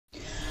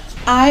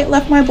I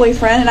left my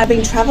boyfriend and I've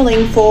been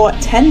traveling for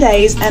 10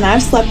 days and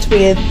I've slept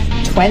with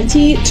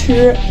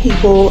 22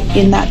 people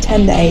in that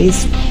 10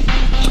 days.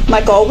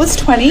 My goal was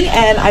 20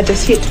 and I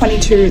just hit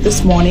 22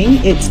 this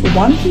morning. It's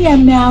 1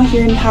 p.m. now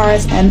here in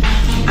Paris and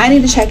I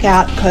need to check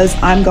out because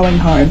I'm going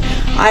home.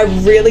 I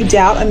really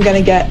doubt I'm going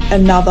to get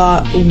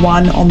another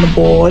one on the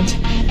board,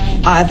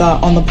 either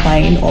on the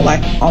plane or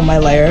like on my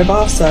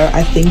layover. So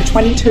I think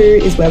 22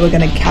 is where we're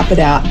going to cap it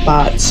out.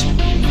 But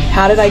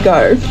how did I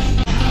go?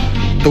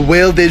 The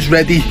world is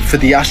ready for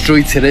the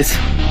asteroid to hit.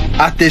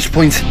 At this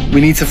point,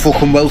 we need to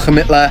fucking welcome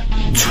it there.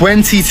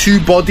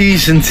 22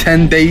 bodies in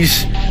 10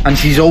 days, and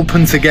she's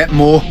open to get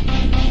more.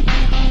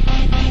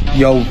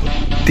 Yo,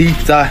 deep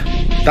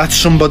that's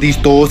somebody's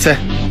daughter.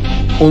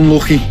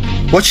 Unlucky.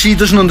 What she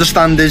doesn't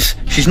understand is,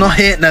 she's not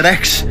hating her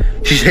ex,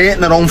 she's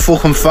hating her own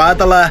fucking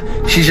father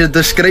there. She's a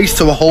disgrace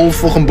to a whole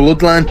fucking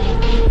bloodline.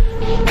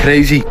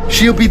 Crazy.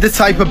 She'll be the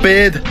type of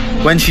bird,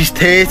 when she's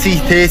 30,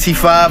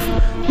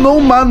 35, no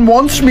man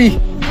wants me.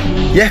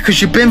 Yeah,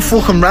 cause you've been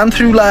fucking ran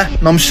through there, know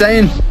what I'm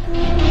saying?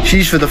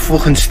 She's for the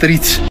fucking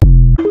streets.